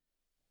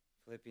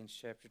Philippians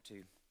chapter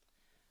 2.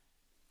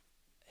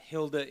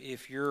 Hilda,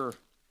 if you're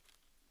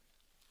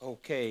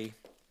okay,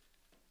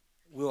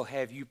 we'll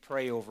have you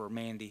pray over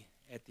Mandy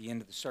at the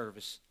end of the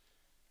service.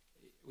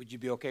 Would you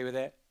be okay with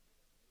that?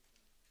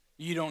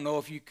 You don't know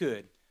if you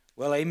could.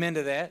 Well, amen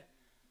to that.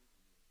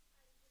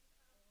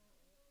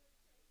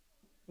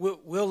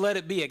 We'll let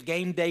it be a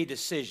game day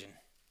decision.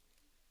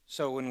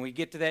 So when we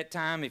get to that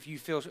time, if you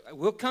feel,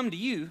 we'll come to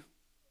you.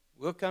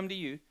 We'll come to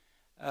you.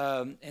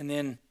 And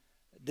then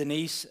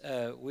Denise,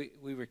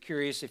 we were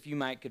curious if you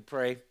could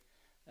pray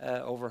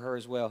over her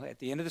as well at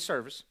the end of the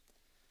service.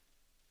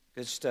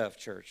 Good stuff,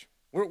 church.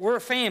 We're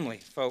a family,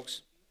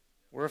 folks.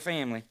 We're a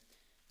family.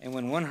 And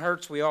when one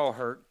hurts, we all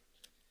hurt.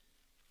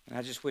 And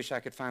I just wish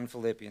I could find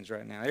Philippians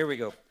right now. Here we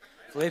go.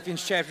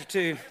 Philippians chapter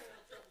 2.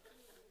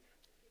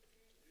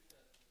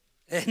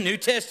 New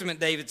Testament,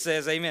 David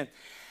says, amen.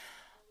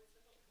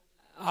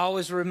 I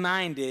was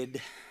reminded,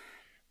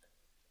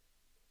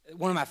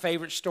 one of my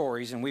favorite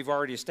stories, and we've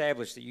already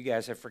established that you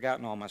guys have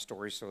forgotten all my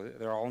stories, so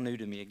they're all new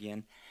to me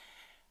again.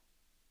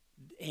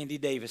 Andy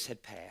Davis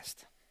had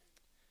passed,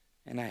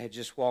 and I had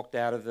just walked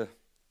out of the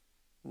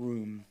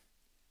room,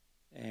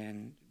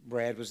 and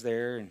Brad was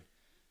there, and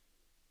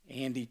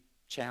Andy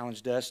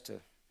challenged us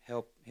to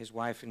help his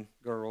wife and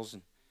girls,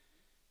 and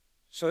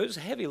so it was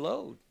a heavy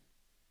load.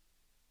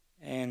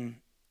 And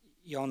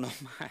y'all know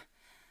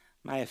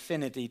my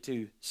affinity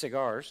to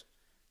cigars,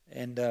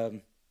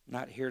 and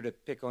not here to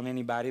pick on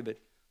anybody, but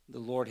the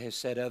Lord has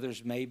said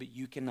others may, but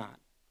you cannot.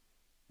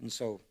 And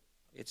so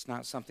it's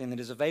not something that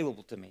is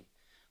available to me,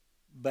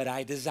 but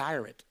I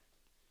desire it.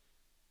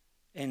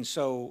 And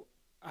so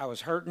I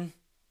was hurting,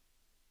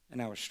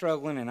 and I was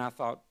struggling, and I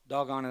thought,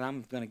 doggone it,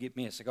 I'm going to get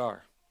me a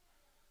cigar.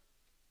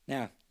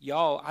 Now,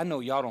 y'all, I know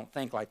y'all don't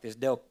think like this.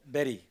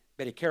 Betty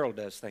Carroll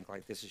does think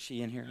like this. Is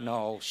she in here?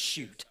 No,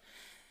 shoot.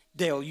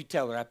 Dale, you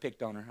tell her I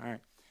picked on her. All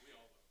right.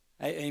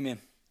 Amen.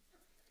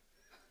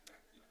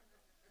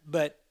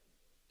 But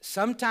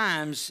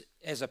sometimes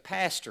as a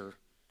pastor,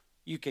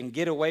 you can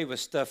get away with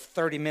stuff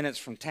 30 minutes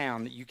from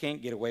town that you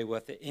can't get away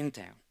with in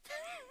town.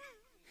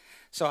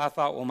 So I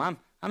thought, well,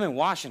 I'm in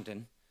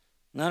Washington.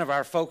 None of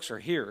our folks are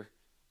here.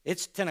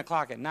 It's 10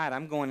 o'clock at night.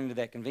 I'm going into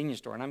that convenience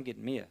store, and I'm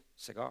getting me a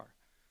cigar.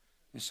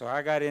 And so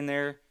I got in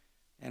there,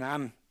 and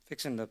I'm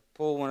fixing to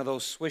pull one of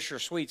those Swisher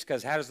Sweets,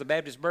 because how does the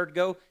Baptist bird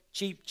go?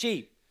 Cheap,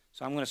 cheap.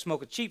 So I'm going to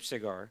smoke a cheap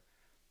cigar.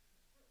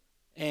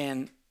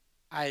 And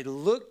I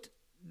looked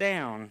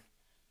down,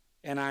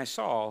 and I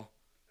saw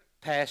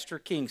Pastor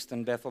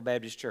Kingston, Bethel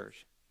Baptist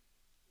Church,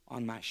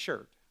 on my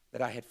shirt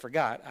that I had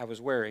forgot I was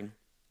wearing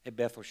a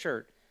Bethel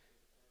shirt.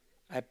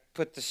 I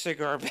put the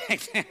cigar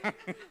back down.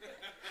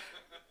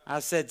 I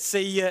said,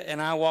 see ya,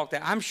 and I walked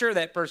out. I'm sure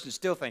that person's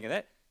still thinking,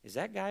 is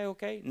that guy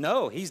okay?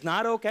 No, he's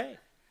not okay.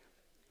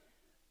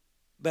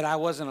 But I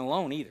wasn't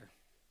alone either.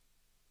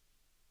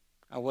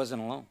 I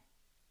wasn't alone.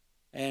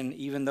 And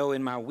even though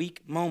in my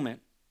weak moment,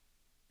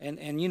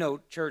 and you know,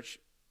 church,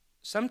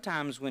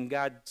 sometimes when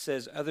God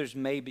says others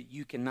may but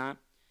you cannot,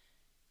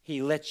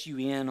 he lets you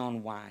in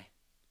on why.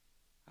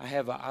 I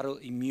have an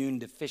autoimmune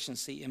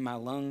deficiency in my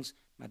lungs.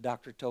 My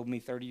doctor told me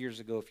 30 years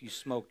ago, if you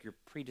smoke, you're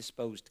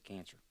predisposed to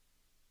cancer.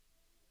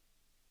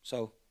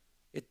 So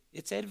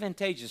it's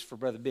advantageous for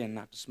Brother Ben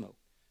not to smoke,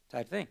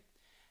 type thing.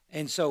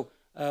 And so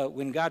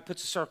when God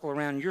puts a circle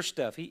around your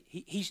stuff,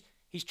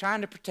 he's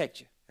trying to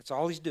protect you. That's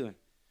all he's doing.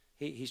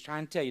 He's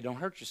trying to tell you, don't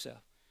hurt yourself.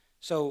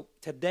 So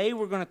today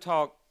we're going to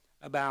talk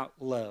about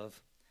love.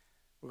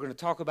 We're going to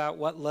talk about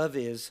what love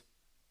is.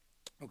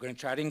 We're going to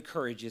try to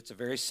encourage you. It's a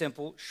very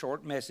simple,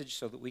 short message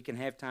so that we can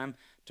have time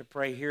to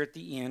pray here at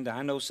the end.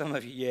 I know some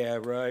of you, yeah,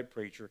 right,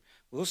 preacher.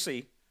 We'll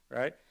see,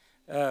 right?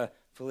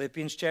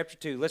 Philippians chapter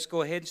 2. Let's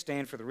go ahead and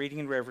stand for the reading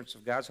and reverence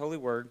of God's holy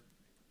word.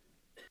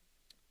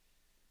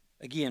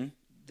 Again,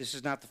 this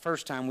is not the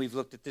first time we've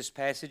looked at this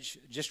passage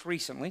just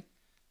recently,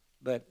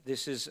 but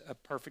this is a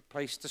perfect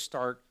place to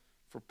start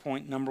for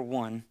point number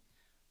 1.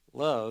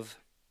 Love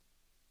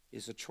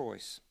is a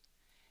choice.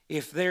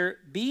 If there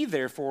be,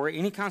 therefore,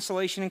 any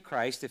consolation in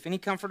Christ, if any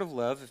comfort of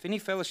love, if any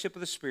fellowship of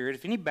the Spirit,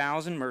 if any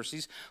bowels and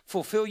mercies,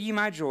 fulfill ye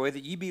my joy,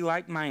 that ye be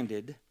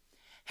like-minded,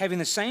 having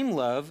the same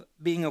love,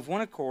 being of one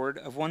accord,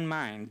 of one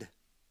mind.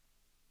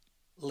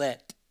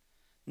 Let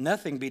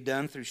nothing be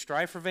done through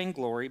strife or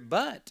vainglory,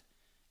 but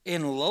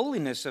in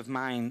lowliness of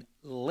mind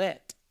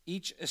let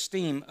each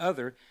esteem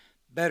other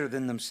better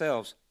than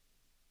themselves.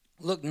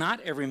 Look not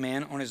every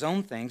man on his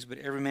own things, but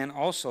every man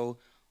also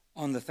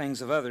on the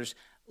things of others.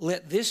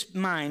 Let this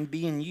mind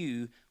be in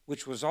you,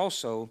 which was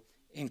also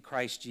in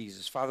Christ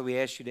Jesus. Father, we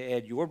ask you to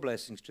add your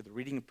blessings to the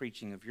reading and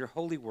preaching of your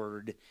holy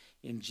word.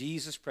 In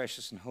Jesus'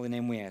 precious and holy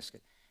name we ask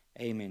it.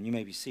 Amen. You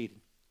may be seated.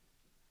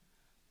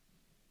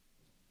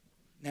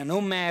 Now,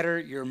 no matter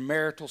your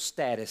marital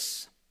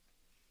status,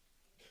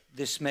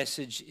 this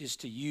message is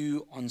to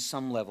you on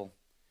some level.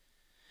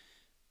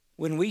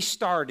 When we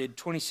started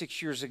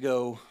 26 years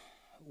ago,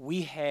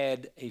 we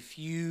had a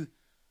few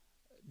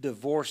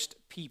divorced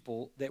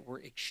people that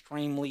were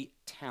extremely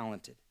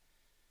talented,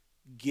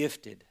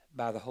 gifted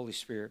by the Holy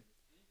Spirit.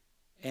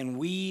 And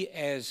we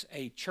as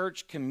a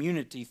church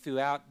community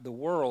throughout the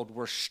world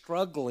were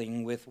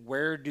struggling with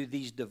where do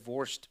these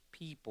divorced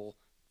people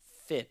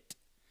fit.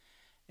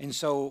 And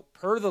so,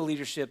 per the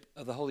leadership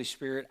of the Holy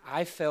Spirit,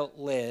 I felt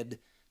led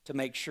to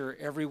make sure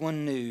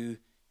everyone knew,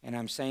 and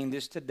I'm saying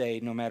this today,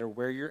 no matter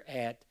where you're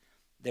at,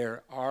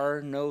 there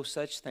are no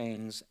such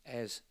things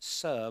as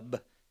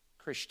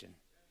sub-Christian.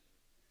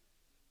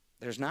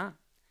 There's not.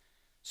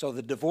 So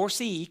the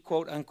divorcee,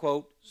 quote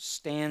unquote,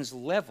 stands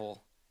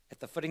level at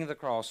the footing of the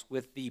cross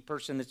with the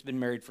person that's been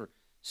married for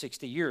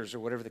 60 years or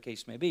whatever the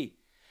case may be.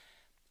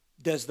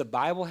 Does the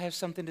Bible have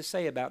something to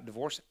say about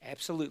divorce?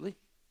 Absolutely.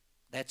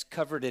 That's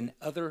covered in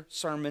other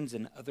sermons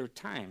and other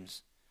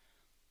times.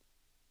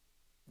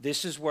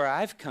 This is where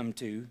I've come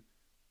to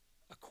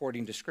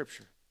according to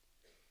Scripture.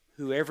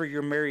 Whoever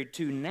you're married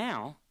to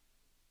now,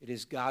 it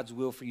is God's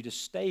will for you to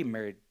stay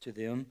married to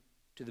them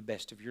to the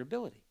best of your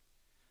ability.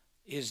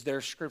 Is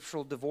there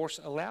scriptural divorce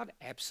allowed?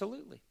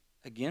 Absolutely.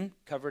 Again,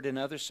 covered in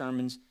other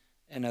sermons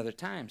and other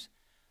times.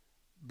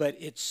 But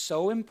it's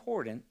so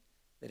important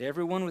that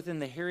everyone within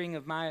the hearing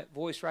of my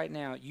voice right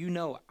now, you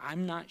know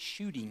I'm not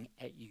shooting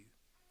at you.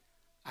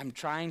 I'm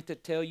trying to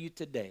tell you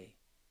today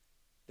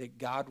that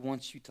God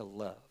wants you to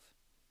love,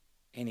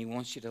 and he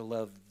wants you to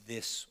love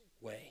this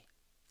way.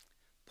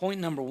 Point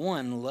number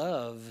one,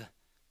 love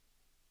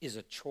is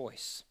a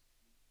choice.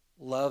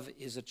 Love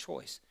is a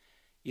choice.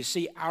 You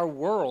see, our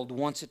world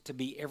wants it to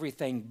be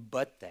everything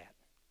but that.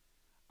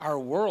 Our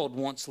world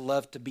wants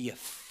love to be a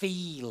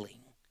feeling.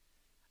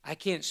 I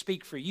can't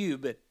speak for you,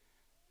 but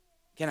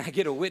can I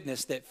get a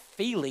witness that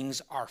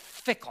feelings are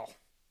fickle?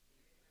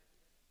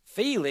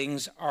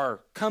 Feelings are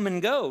come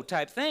and go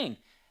type thing.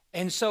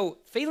 And so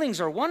feelings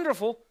are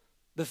wonderful,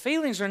 but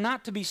feelings are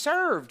not to be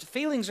served.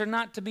 Feelings are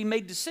not to be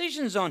made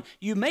decisions on.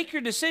 You make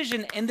your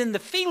decision and then the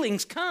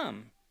feelings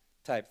come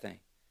type thing.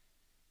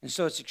 And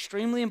so it's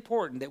extremely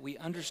important that we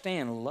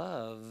understand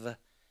love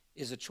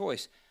is a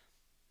choice.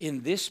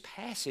 In this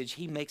passage,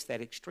 he makes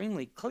that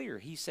extremely clear.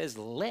 He says,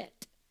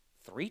 let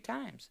 3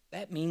 times.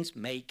 That means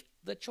make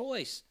the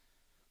choice.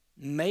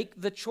 Make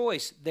the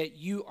choice that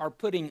you are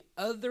putting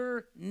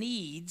others'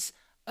 needs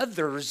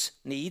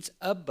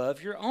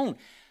above your own.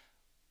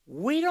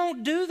 We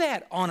don't do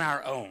that on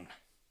our own.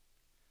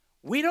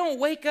 We don't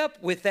wake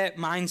up with that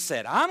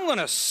mindset. I'm going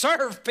to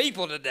serve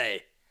people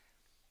today.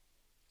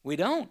 We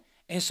don't.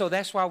 And so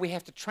that's why we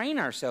have to train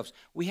ourselves.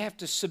 We have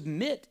to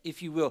submit,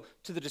 if you will,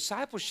 to the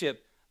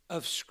discipleship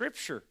of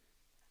Scripture.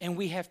 And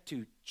we have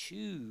to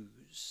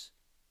choose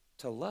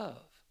to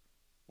love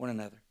one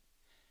another.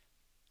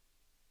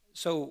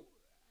 So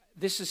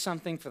this is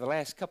something for the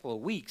last couple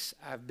of weeks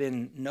I've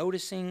been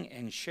noticing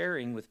and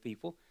sharing with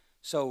people.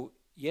 So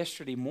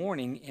yesterday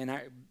morning, and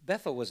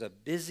Bethel was a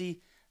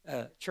busy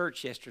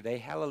church yesterday.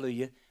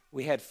 Hallelujah.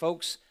 We had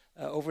folks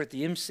over at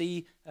the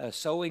MC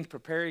sewing,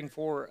 preparing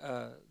for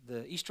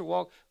the Easter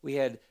walk. We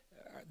had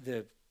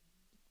the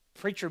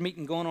preacher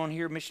meeting going on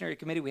here, missionary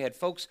committee. We had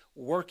folks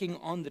working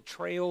on the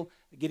trail,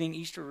 getting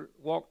Easter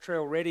walk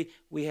trail ready.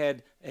 We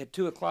had at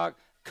 2 o'clock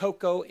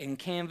Cocoa and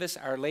Canvas,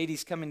 our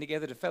ladies coming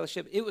together to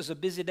fellowship. It was a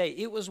busy day.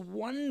 It was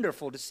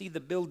wonderful to see the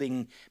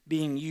building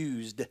being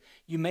used.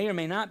 You may or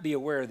may not be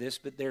aware of this,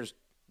 but there's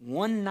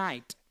one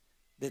night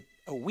that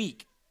a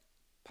week,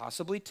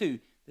 possibly 2,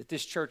 that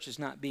this church is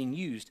not being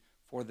used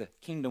for the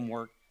kingdom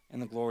work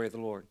and the glory of the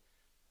Lord.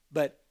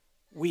 But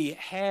we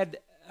had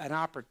an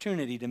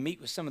opportunity to meet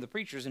with some of the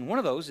preachers, and one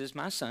of those is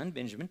my son,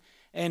 Benjamin.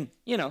 And,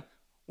 you know,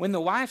 when the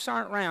wives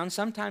aren't around,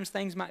 sometimes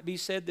things might be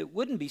said that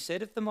wouldn't be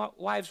said if the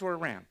wives were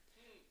around.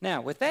 Now,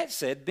 with that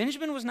said,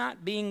 Benjamin was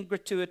not being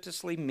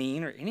gratuitously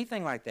mean or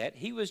anything like that.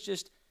 He was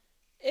just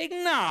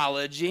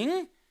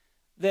acknowledging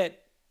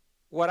that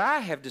what I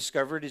have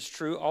discovered is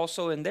true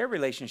also in their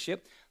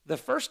relationship. The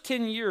first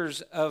 10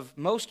 years of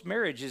most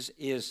marriages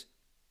is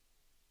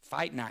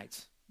fight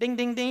nights. Ding,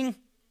 ding, ding.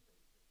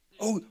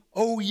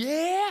 Oh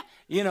yeah.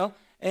 You know,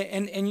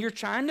 and you're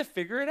trying to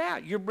figure it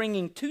out. You're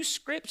bringing 2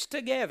 scripts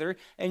together,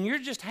 and you're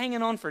just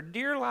hanging on for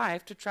dear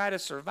life to try to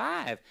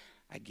survive.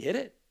 I get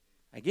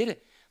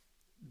it.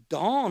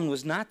 Dawn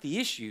was not the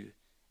issue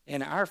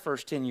in our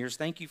first 10 years.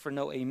 Thank you for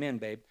no amen,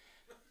 babe.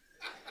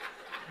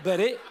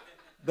 But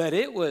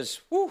it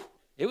was,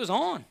 it was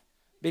on,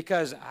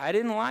 because I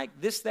didn't like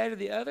this, that, or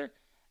the other.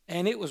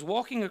 And it was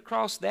walking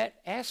across that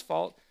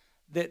asphalt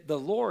that the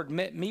Lord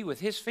met me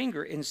with his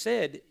finger and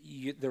said,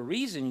 the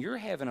reason you're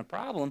having a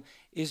problem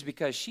is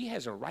because she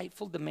has a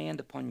rightful demand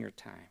upon your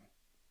time.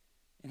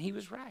 And he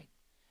was right.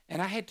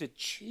 And I had to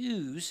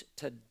choose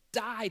to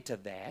die to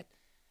that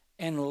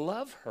and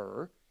love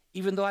her,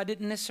 even though I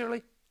didn't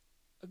necessarily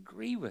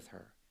agree with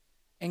her.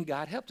 And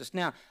God helped us.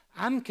 Now,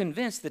 I'm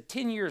convinced that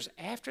 10 years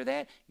after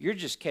that, you're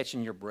just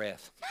catching your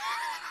breath.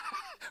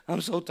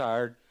 I'm so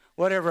tired.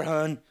 Whatever,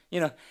 hon. You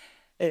know,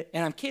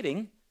 and I'm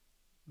kidding,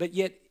 but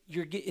yet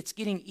it's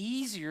getting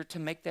easier to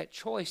make that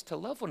choice to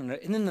love one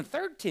another. And then the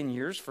third 10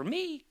 years for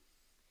me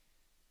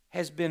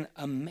has been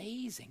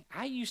amazing.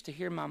 I used to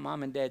hear my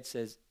mom and dad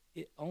says,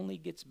 it only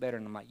gets better.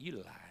 And I'm like,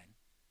 you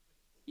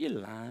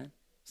lying.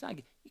 It's not,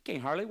 you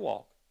can't hardly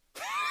walk.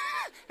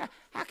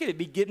 How could it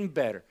be getting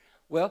better?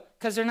 Well,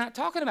 because they're not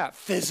talking about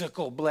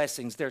physical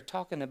blessings. They're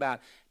talking about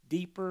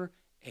deeper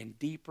and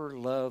deeper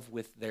love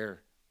with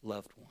their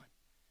loved one.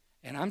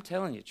 And I'm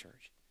telling you,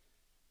 church,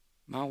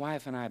 my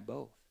wife and I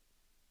both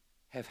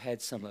have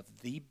had some of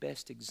the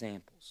best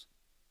examples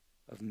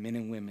of men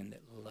and women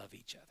that love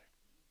each other.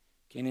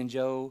 Ken and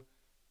Joe,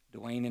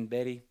 Dwayne and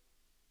Betty,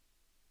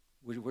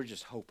 we're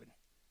just hoping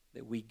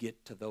that we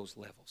get to those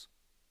levels.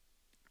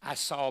 I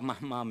saw my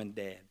mom and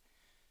dad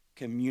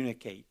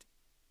communicate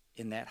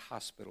in that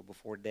hospital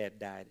before Dad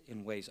died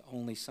in ways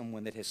only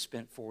someone that has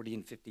spent 40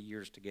 and 50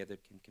 years together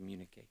can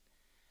communicate.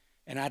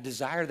 And I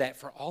desire that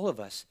for all of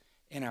us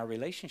in our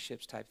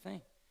relationships type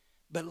thing.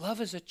 But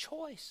love is a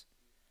choice.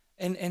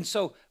 And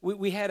so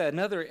we had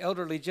another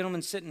elderly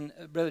gentleman sitting,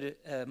 Brother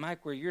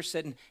Mike, where you're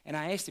sitting, and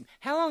I asked him,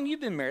 how long you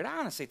been married? I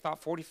honestly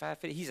thought 45,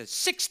 50. He said,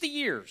 60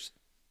 years.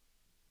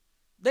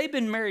 They've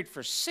been married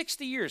for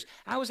 60 years.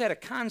 I was at a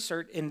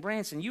concert in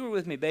Branson. You were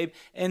with me, babe.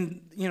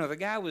 And, the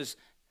guy was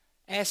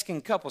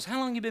asking couples, how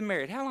long you been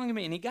married? How long you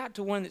been? And he got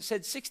to one that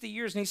said 60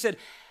 years, and he said,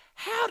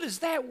 how does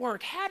that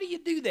work? How do you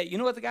do that? You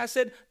know what the guy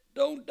said?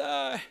 Don't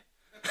die.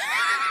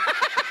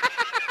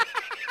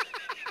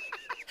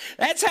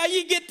 That's how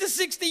you get to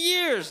 60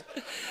 years.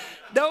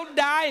 Don't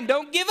die and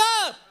don't give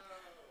up.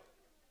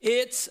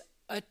 It's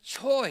a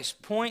choice.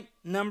 Point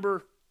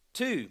number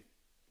two.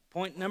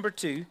 Point number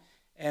two.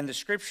 And the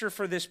scripture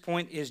for this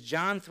point is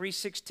John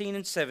 3:16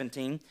 and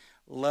 17.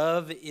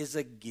 Love is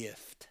a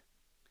gift.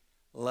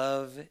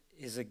 Love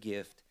is a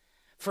gift.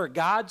 For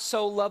God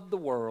so loved the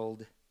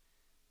world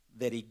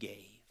that he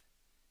gave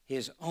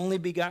his only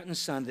begotten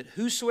Son, that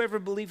whosoever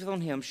believeth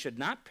on him should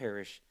not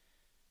perish,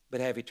 but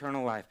have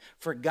eternal life.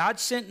 For God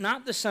sent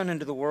not the Son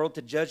into the world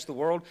to judge the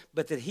world,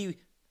 but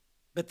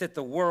that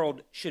the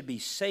world should be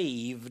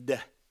saved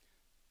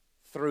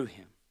through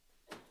him.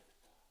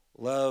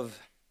 Love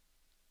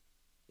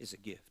is a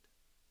gift.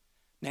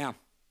 Now,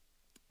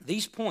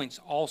 these points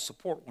all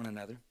support one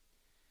another.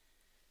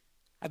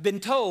 I've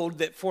been told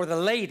that for the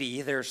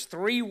lady, there's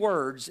 3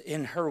 words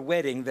in her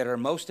wedding that are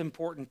most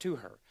important to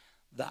her.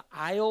 The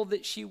aisle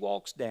that she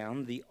walks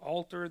down, the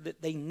altar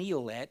that they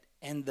kneel at,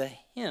 and the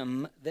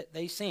hymn that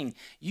they sing.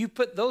 You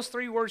put those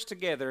 3 words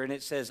together and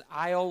it says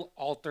aisle,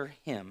 altar,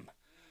 hymn.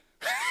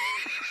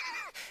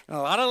 And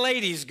a lot of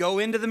ladies go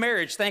into the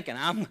marriage thinking,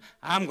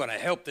 I'm going to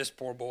help this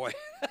poor boy.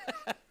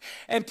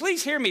 And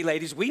please hear me,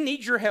 ladies, we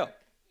need your help.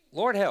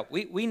 Lord help,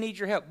 we need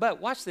your help. But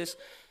watch this.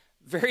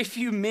 Very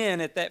few men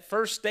at that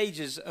first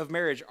stages of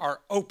marriage are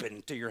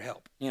open to your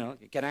help.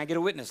 Can I get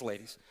a witness,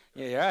 ladies?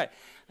 Yeah,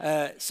 all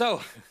right.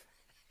 So,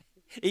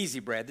 easy,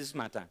 Brad. This is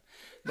my time.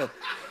 But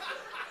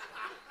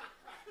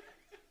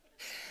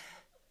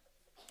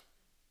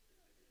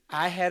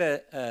I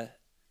had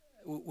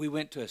we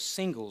went to a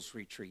singles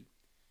retreat.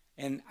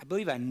 And I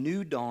believe I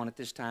knew Dawn at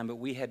this time, but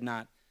we had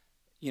not,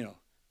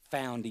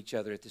 found each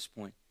other at this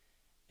point.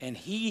 And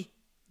he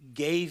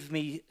gave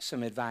me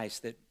some advice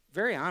that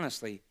very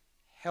honestly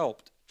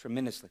helped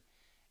tremendously.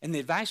 And the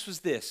advice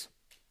was this: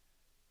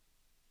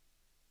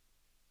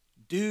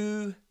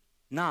 do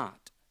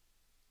not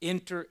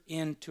enter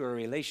into a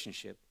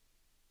relationship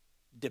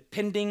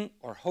depending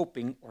or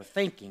hoping or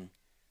thinking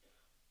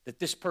that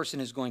this person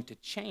is going to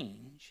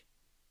change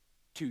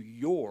to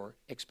your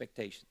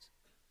expectations.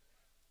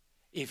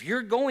 If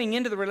you're going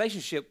into the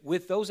relationship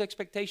with those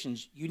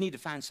expectations, you need to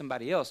find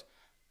somebody else,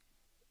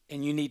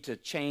 and you need to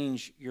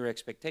change your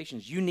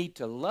expectations. You need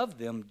to love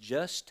them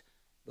just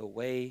the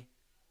way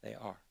they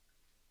are.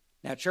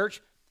 Now,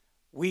 church,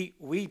 we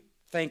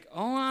think,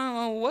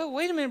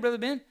 wait a minute, Brother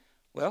Ben.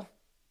 Well,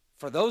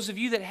 for those of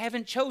you that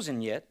haven't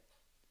chosen yet,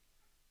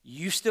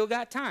 you still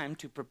got time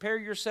to prepare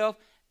yourself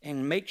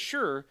and make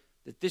sure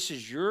that this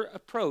is your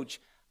approach.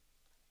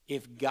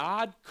 If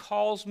God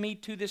calls me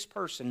to this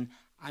person,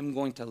 I'm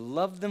going to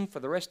love them for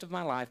the rest of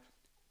my life,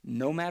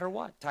 no matter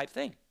what type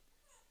thing.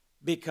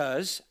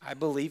 Because I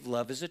believe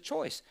love is a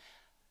choice.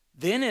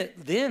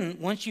 Then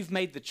once you've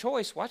made the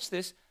choice, watch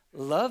this,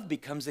 love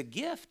becomes a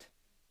gift.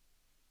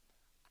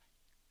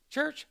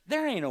 Church,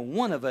 there ain't a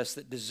one of us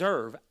that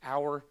deserve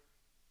our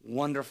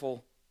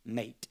wonderful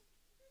mate.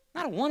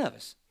 Not a one of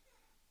us.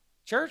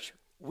 Church,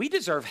 we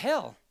deserve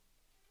hell.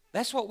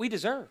 That's what we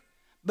deserve.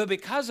 But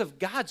because of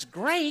God's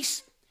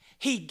grace,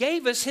 he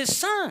gave us his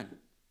Son.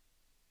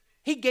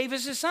 He gave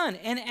us his Son.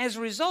 And as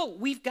a result,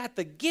 we've got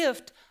the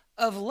gift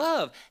of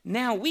love.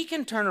 Now we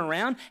can turn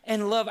around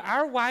and love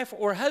our wife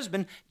or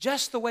husband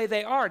just the way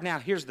they are. Now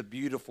here's the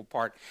beautiful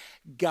part.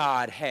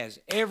 God has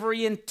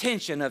every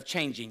intention of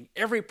changing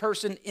every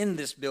person in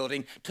this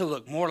building to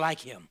look more like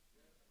him.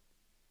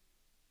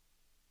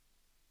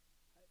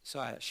 So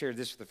I shared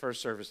this for the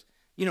first service.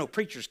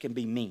 Preachers can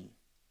be mean.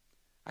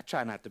 I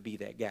try not to be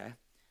that guy.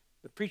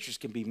 But preachers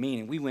can be mean.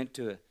 And we went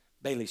to a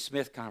Bailey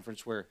Smith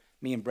conference where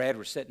me and Brad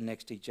were sitting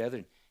next to each other.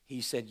 And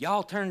he said,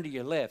 y'all turn to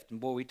your left. And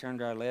boy, we turned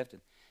to our left.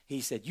 And he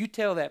said, you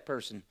tell that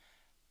person,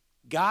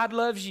 God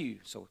loves you.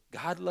 So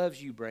God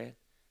loves you, Brad.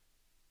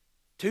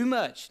 Too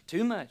much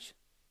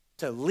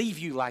to leave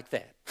you like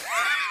that.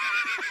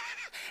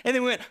 And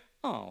then we went,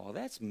 oh,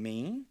 that's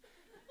mean.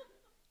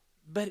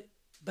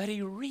 But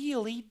he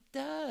really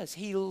does.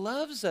 He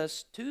loves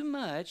us too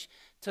much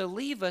to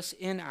leave us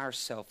in our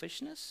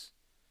selfishness,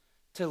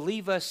 to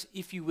leave us,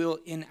 if you will,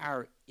 in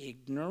our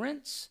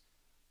ignorance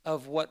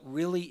of what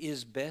really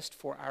is best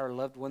for our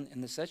loved one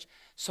and the such.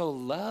 So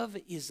love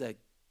is a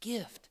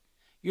gift.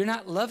 You're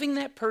not loving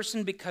that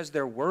person because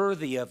they're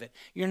worthy of it.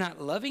 You're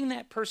not loving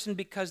that person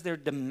because they're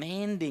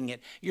demanding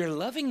it. You're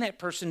loving that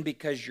person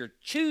because you're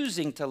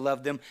choosing to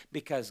love them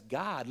because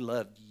God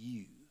loved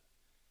you.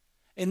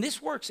 And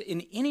this works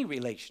in any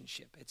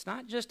relationship. It's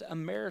not just a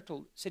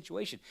marital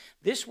situation.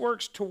 This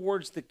works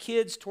towards the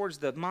kids, towards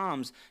the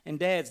moms and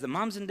dads, the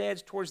moms and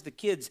dads towards the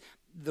kids,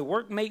 the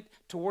workmate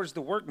towards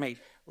the workmate.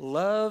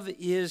 Love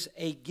is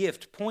a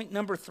gift. Point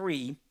number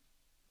 3,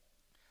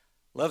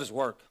 love is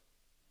work.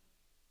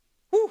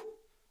 Woo!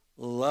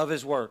 Love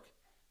is work.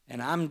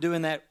 And I'm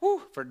doing that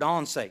for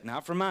Dawn's sake,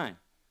 not for mine.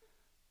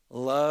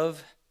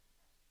 Love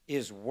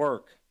is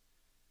work.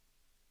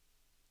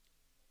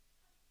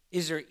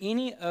 Is there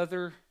any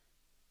other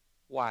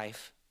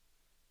wife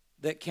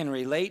that can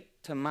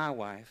relate to my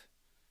wife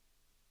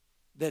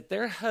that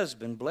their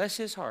husband, bless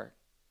his heart,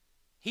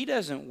 he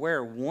doesn't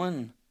wear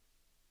one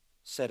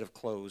set of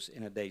clothes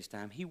in a day's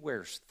time. He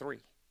wears 3.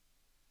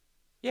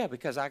 Yeah,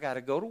 because I got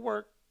to go to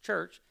work,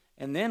 church,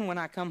 and then when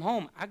I come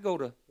home, I go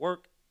to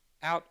work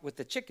out with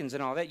the chickens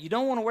and all that. You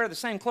don't want to wear the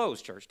same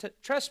clothes, church.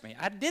 Trust me,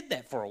 I did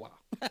that for a while.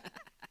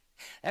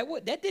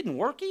 That didn't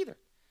work either.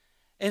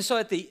 And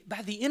so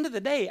by the end of the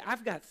day,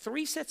 I've got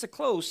 3 sets of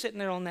clothes sitting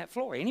there on that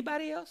floor.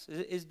 Anybody else?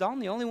 Is Dawn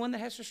the only one that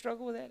has to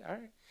struggle with that? All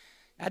right.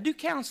 I do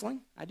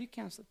counseling.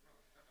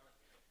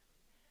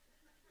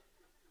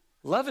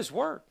 Love is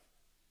work.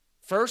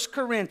 1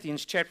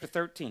 Corinthians chapter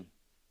 13.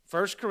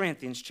 1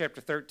 Corinthians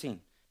chapter 13.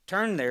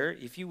 Turn there,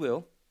 if you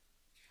will.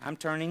 I'm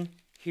turning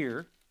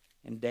here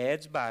in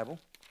Dad's Bible.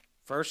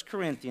 1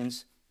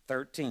 Corinthians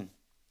 13.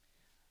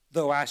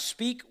 Though I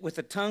speak with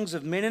the tongues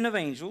of men and of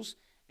angels,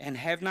 and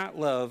have not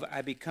love,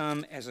 I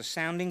become as a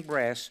sounding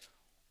brass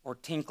or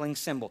tinkling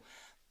cymbal.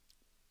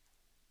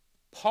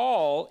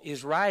 Paul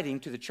is writing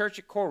to the church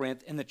at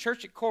Corinth, and the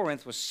church at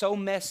Corinth was so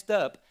messed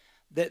up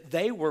that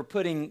they were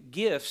putting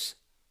gifts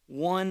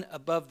one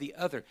above the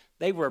other.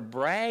 They were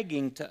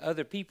bragging to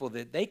other people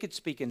that they could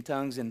speak in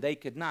tongues and they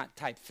could not,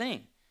 type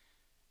thing.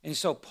 And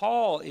so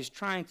Paul is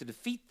trying to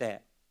defeat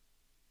that.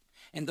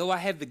 And though I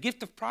have the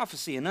gift of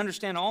prophecy and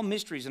understand all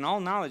mysteries and all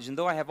knowledge, and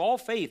though I have all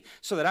faith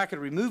so that I could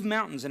remove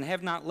mountains and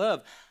have not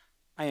love,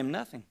 I am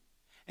nothing.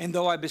 And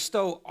though I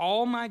bestow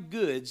all my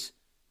goods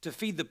to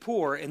feed the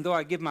poor, and though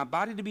I give my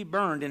body to be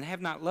burned and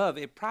have not love,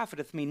 it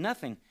profiteth me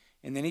nothing.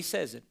 And then he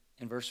says it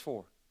in verse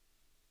 4.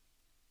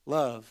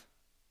 Love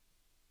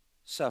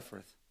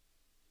suffereth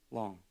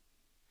long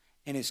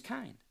and is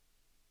kind.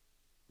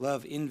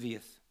 Love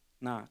envieth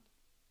not.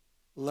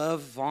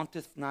 Love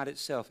vaunteth not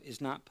itself,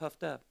 is not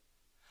puffed up.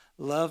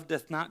 Love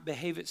doth not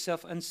behave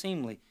itself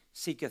unseemly,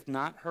 seeketh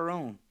not her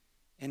own,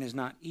 and is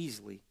not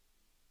easily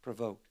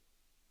provoked.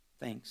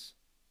 Thinks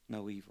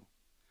no evil.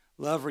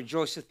 Love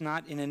rejoiceth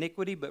not in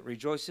iniquity, but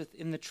rejoiceth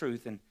in the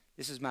truth. And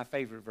this is my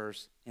favorite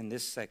verse in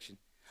this section.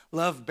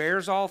 Love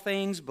bears all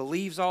things,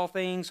 believes all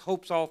things,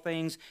 hopes all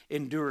things,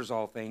 endures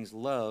all things.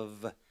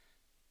 Love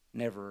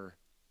never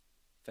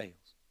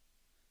fails.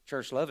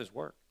 Church, love is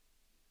work.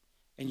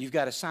 And you've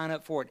got to sign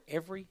up for it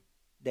every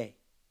day.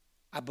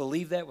 I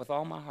believe that with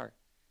all my heart.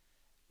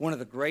 One of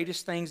the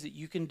greatest things that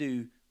you can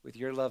do with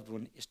your loved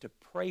one is to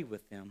pray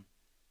with them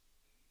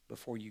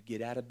before you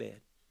get out of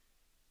bed.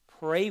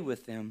 Pray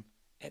with them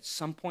at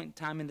some point in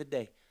time in the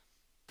day.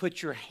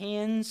 Put your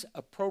hands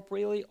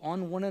appropriately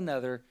on one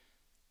another.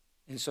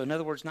 And so, in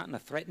other words, not in a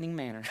threatening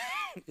manner.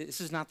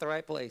 This is not the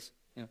right place.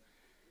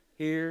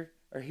 Here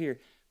or here.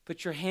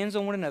 Put your hands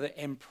on one another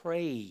and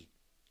pray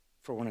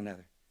for one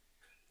another.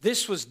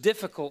 This was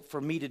difficult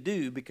for me to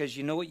do because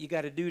you know what you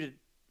got to do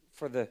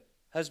for the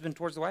husband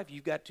towards the wife?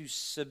 You've got to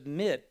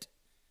submit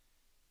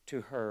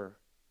to her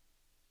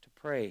to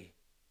pray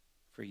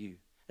for you.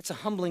 It's a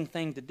humbling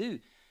thing to do.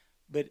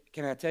 But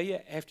can I tell you,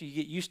 after you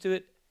get used to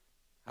it,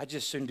 I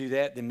just soon do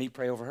that than me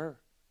pray over her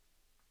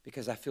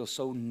because I feel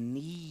so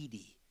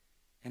needy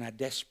and I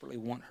desperately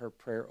want her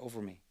prayer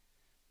over me.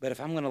 But if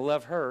I'm going to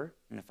love her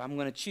and if I'm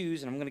going to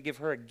choose and I'm going to give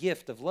her a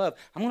gift of love,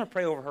 I'm going to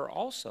pray over her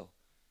also.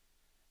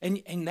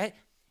 And that,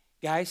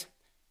 guys,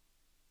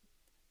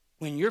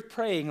 when you're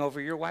praying over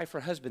your wife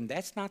or husband,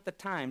 that's not the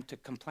time to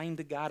complain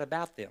to God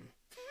about them.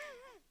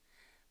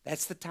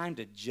 That's the time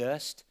to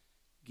just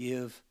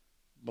give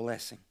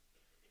blessing.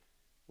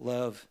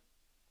 Love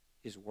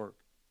is work.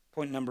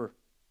 Point number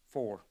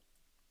 4.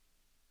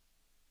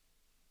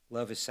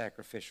 Love is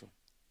sacrificial.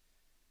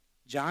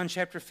 John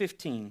chapter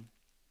 15,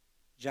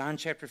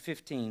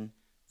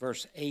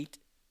 verse 8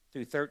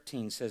 through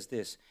 13 says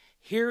this.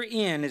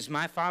 Herein is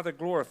my Father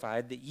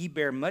glorified, that ye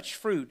bear much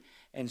fruit,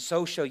 and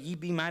so shall ye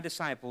be my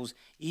disciples,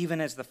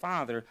 even as the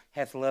Father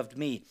hath loved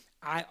me.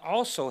 I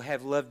also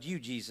have loved you,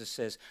 Jesus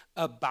says.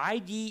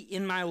 Abide ye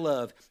in my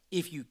love.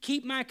 If you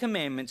keep my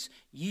commandments,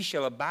 ye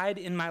shall abide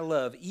in my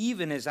love,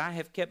 even as I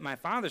have kept my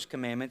Father's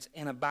commandments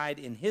and abide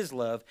in his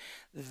love.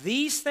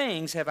 These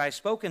things have I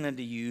spoken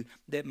unto you,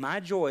 that my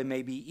joy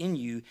may be in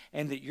you,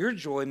 and that your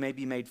joy may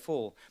be made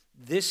full.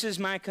 This is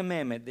my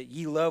commandment, that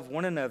ye love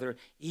one another,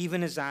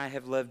 even as I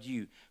have loved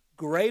you.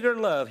 Greater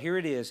love, here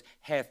it is,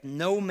 hath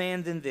no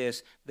man than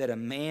this, that a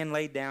man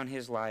lay down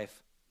his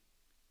life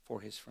for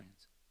his friends.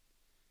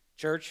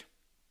 Church,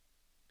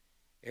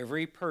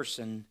 every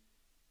person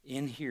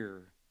in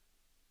here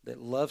that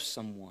loves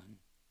someone,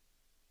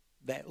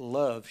 that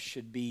love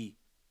should be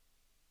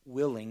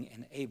willing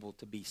and able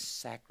to be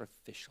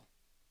sacrificial.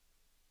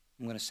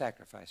 I'm going to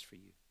sacrifice for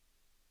you.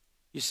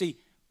 You see,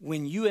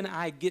 when you and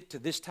I get to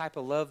this type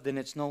of love, then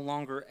it's no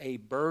longer a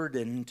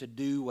burden to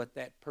do what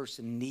that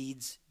person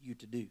needs you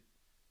to do.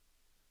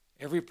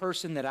 Every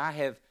person that I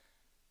have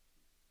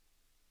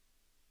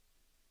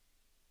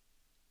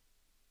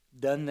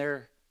done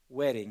their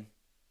wedding,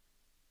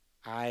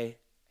 I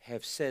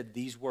have said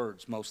these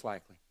words most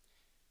likely.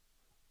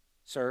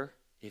 Sir,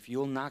 if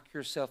you'll knock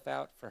yourself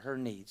out for her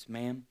needs,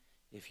 ma'am,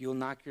 if you'll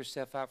knock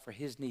yourself out for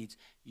his needs,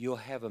 you'll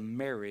have a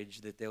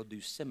marriage that they'll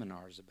do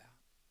seminars about.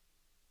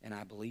 And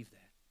I believe that.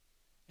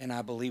 And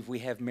I believe we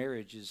have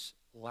marriages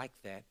like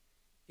that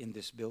in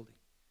this building.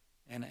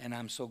 And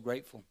I'm so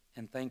grateful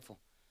and thankful.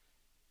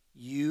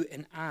 You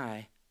and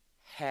I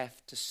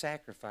have to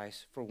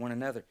sacrifice for one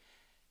another.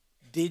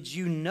 Did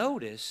you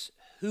notice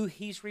who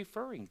he's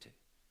referring to?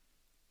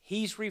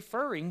 He's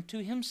referring to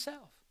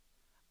himself.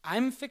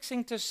 I'm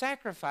fixing to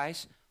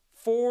sacrifice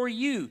for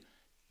you.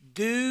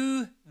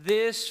 Do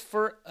this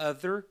for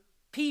other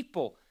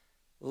people.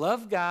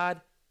 Love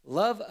God,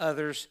 love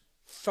others.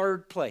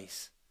 Third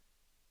place.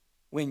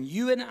 When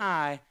you and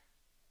I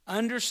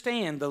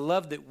understand the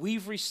love that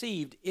we've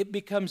received, it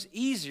becomes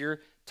easier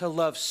to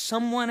love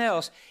someone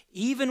else,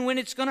 even when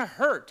it's going to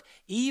hurt,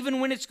 even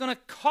when it's going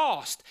to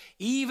cost,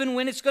 even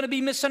when it's going to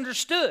be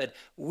misunderstood.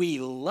 We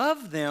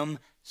love them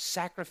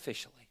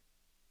sacrificially.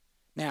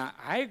 Now,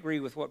 I agree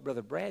with what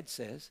Brother Brad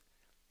says.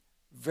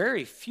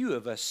 Very few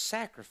of us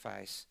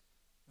sacrifice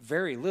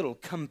very little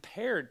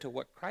compared to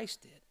what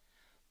Christ did.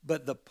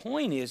 But the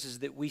point is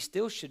that we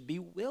still should be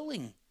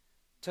willing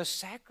to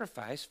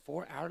sacrifice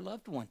for our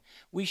loved one.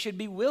 We should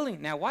be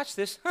willing. Now watch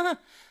this.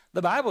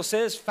 The Bible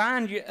says,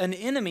 find an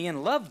enemy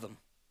and love them.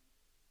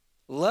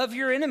 Love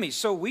your enemies.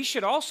 So we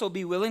should also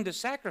be willing to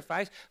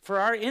sacrifice for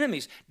our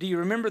enemies. Do you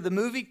remember the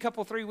movie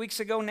a 3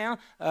 weeks ago now?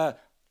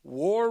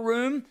 War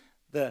Room,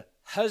 the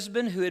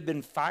husband who had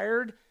been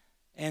fired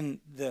and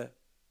the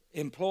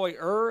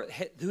employer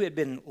who had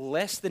been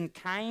less than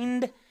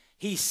kind.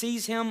 He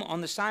sees him on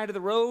the side of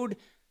the road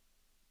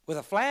with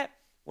a flat.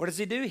 What does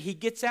he do? He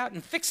gets out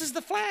and fixes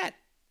the flat.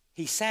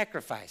 He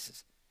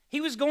sacrifices.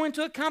 He was going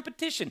to a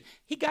competition.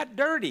 He got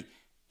dirty.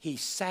 He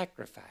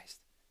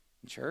sacrificed.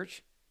 In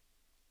church,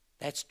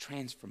 that's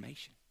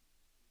transformation.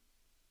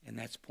 And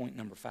that's point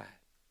number 5.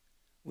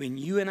 When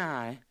you and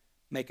I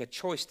make a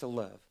choice to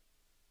love,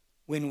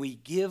 when we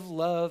give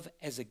love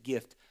as a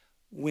gift,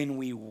 when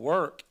we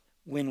work,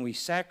 when we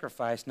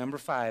sacrifice, number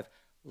 5,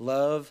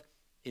 love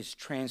is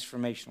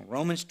transformational.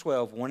 Romans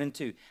 12, 1 and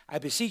 2. I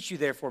beseech you,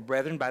 therefore,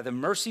 brethren, by the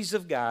mercies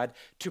of God,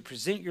 to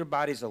present your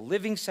bodies a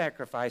living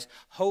sacrifice,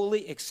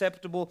 holy,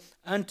 acceptable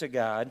unto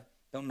God.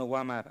 Don't know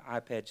why my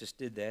iPad just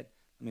did that.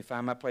 Let me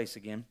find my place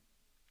again.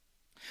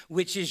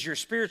 Which is your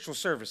spiritual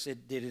service.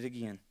 It did it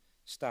again.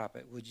 Stop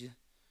it, would you?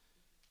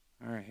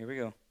 All right, here we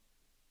go.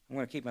 I'm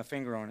going to keep my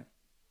finger on it.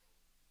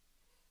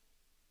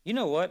 You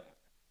know what?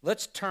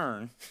 Let's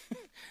turn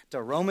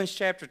to Romans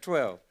chapter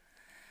 12.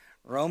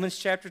 Romans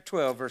chapter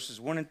 12,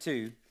 verses 1 and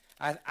 2.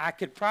 I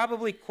could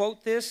probably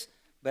quote this,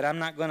 but I'm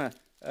not going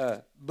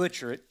to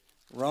butcher it.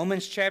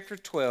 Romans chapter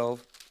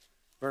 12,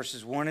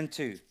 verses 1 and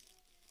 2.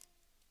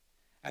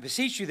 I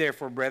beseech you,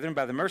 therefore, brethren,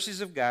 by the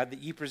mercies of God, that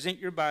ye present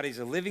your bodies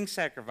a living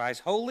sacrifice,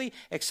 holy,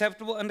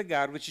 acceptable unto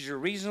God, which is your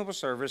reasonable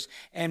service,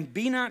 and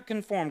be not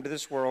conformed to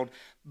this world,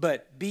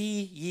 but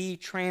be ye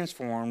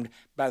transformed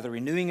by the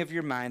renewing of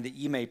your mind, that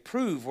ye may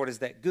prove what is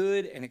that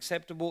good and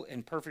acceptable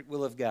and perfect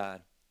will of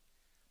God.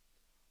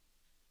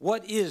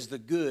 What is the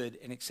good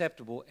and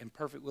acceptable and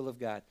perfect will of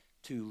God?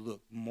 To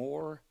look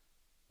more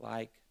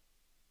like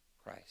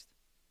Christ.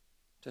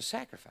 To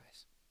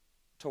sacrifice.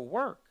 To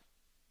work.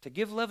 To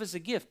give love as a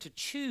gift. To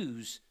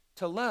choose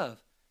to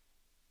love.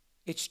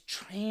 It's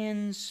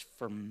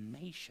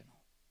transformational.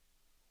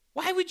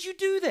 Why would you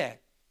do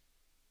that?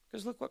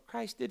 Because look what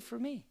Christ did for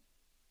me.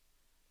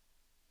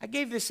 I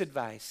gave this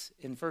advice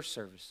in first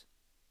service.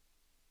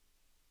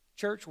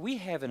 Church, we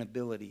have an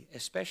ability,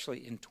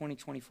 especially in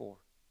 2024.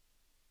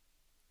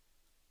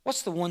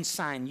 What's the one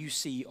sign you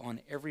see on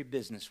every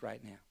business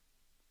right now?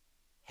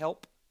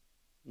 Help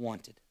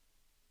wanted.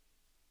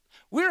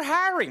 We're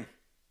hiring.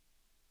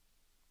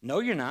 No,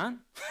 you're not.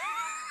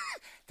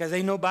 Because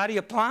ain't nobody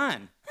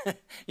applying.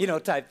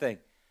 Type thing.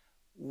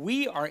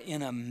 We are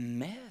in a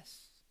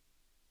mess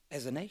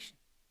as a nation.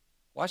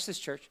 Watch this,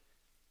 church.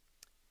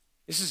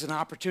 This is an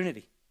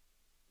opportunity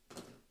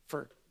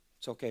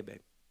it's okay, babe.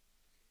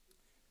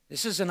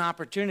 This is an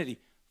opportunity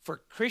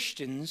for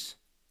Christians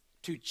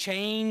to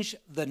change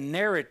the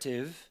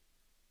narrative.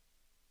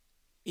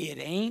 It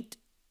ain't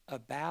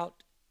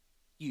about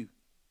you.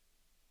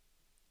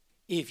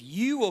 If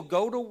you will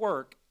go to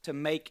work to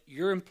make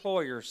your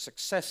employer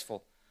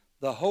successful,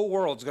 the whole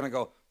world's going to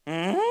go,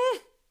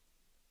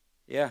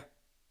 yeah.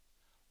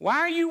 Why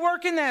are you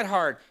working that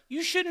hard?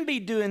 You shouldn't be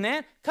doing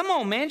that. Come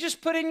on, man, just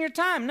put in your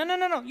time. No.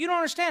 You don't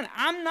understand.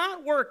 I'm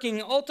not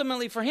working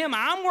ultimately for him.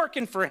 I'm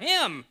working for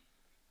him.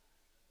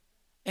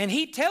 And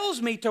he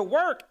tells me to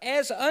work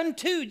as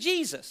unto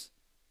Jesus.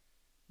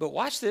 But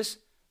watch this.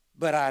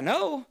 But I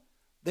know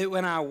that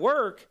when I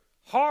work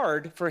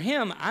hard for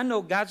him, I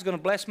know God's going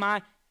to bless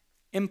my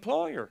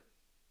employer.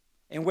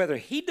 And whether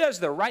he does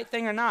the right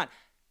thing or not,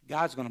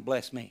 God's going to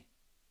bless me.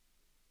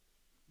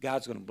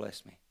 God's going to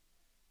bless me.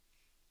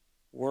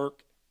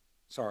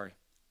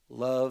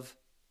 Love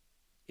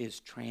is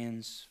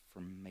transformational.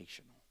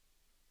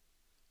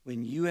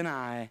 When you and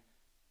I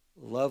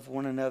love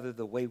one another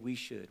the way we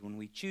should, when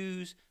we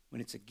choose, when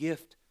it's a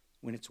gift,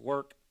 when it's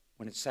work,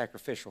 when it's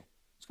sacrificial,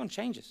 it's going to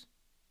change us.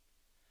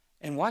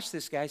 And watch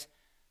this, guys.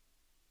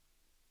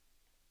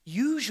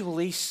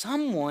 Usually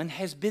someone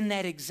has been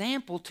that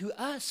example to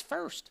us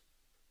first.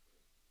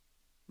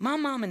 My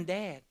mom and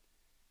dad,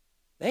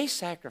 they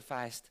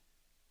sacrificed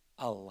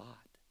a lot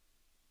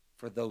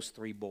for those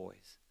 3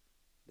 boys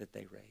that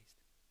they raised.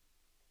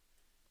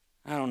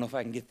 I don't know if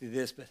I can get through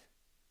this, but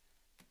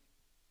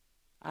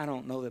I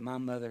don't know that my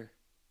mother,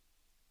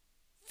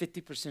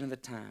 50% of the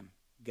time,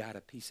 got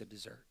a piece of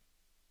dessert.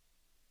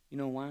 You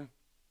know why?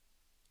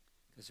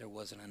 Because there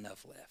wasn't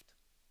enough left.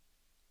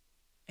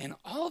 And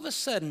all of a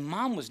sudden,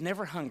 Mom was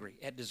never hungry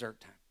at dessert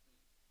time.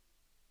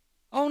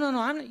 Oh,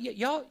 no,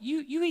 y'all,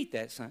 you eat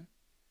that, son.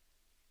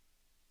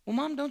 Well,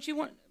 Mom, don't you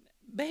want...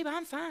 Babe,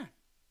 I'm fine.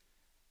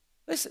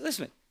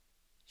 Listen.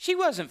 She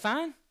wasn't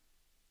fine.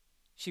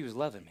 She was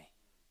loving me.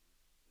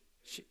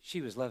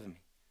 She was loving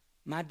me.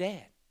 My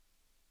dad.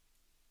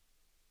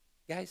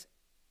 Guys,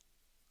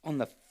 on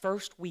the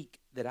first week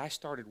that I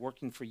started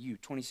working for you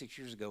 26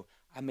 years ago,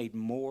 I made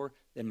more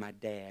than my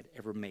dad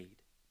ever made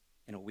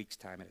in a week's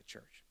time at a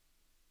church.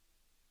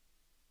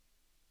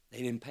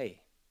 They didn't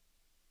pay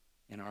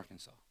in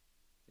Arkansas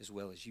as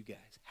well as you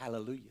guys.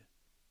 Hallelujah.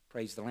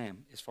 Praise the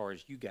Lamb as far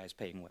as you guys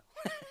paying well.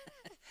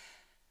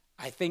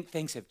 I think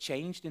things have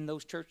changed in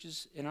those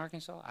churches in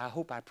Arkansas. I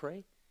hope, I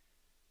pray.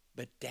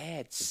 But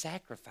Dad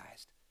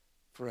sacrificed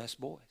for us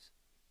boys.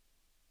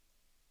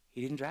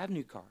 He didn't drive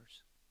new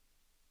cars.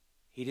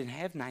 He didn't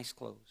have nice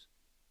clothes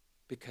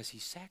because he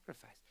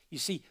sacrificed. You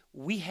see,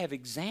 we have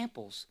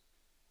examples,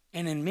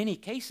 and in many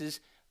cases,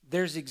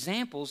 there's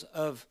examples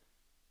of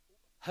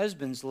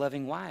husbands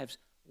loving wives,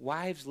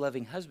 wives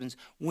loving husbands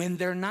when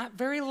they're not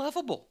very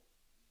lovable.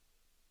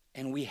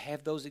 And we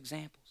have those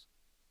examples.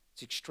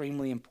 It's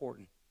extremely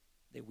important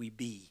that we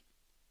be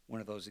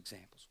one of those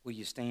examples. Will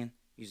you stand?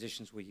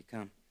 Musicians, will you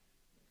come?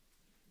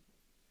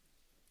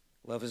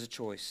 Love is a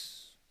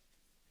choice.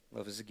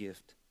 Love is a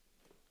gift.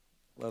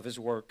 Love is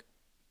work.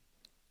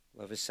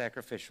 Love is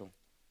sacrificial.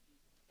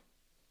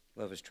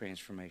 Love is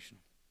transformational.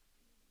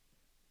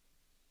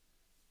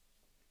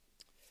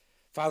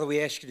 Father, we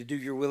ask you to do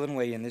your will and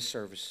way in this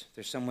service. If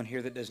there's someone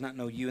here that does not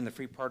know you and the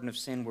free pardon of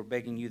sin, we're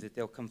begging you that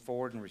they'll come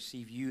forward and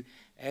receive you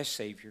as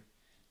Savior.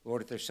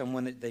 Lord, if there's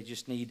someone that they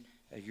just need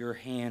your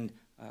hand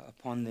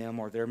upon them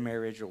or their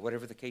marriage or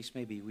whatever the case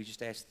may be, we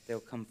just ask that they'll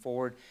come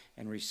forward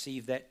and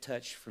receive that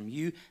touch from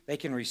you. They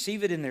can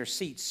receive it in their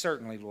seats,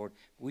 certainly, Lord.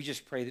 We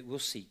just pray that we'll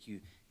seek you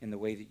in the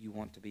way that you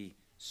want to be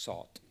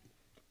sought.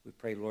 We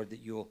pray, Lord, that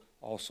you'll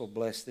also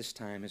bless this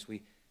time as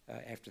we,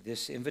 after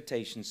this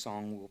invitation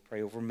song, we'll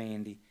pray over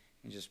Mandy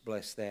and just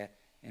bless that.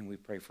 And we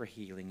pray for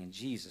healing. In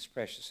Jesus'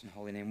 precious and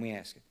holy name we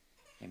ask it.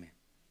 Amen.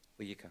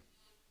 Will you come?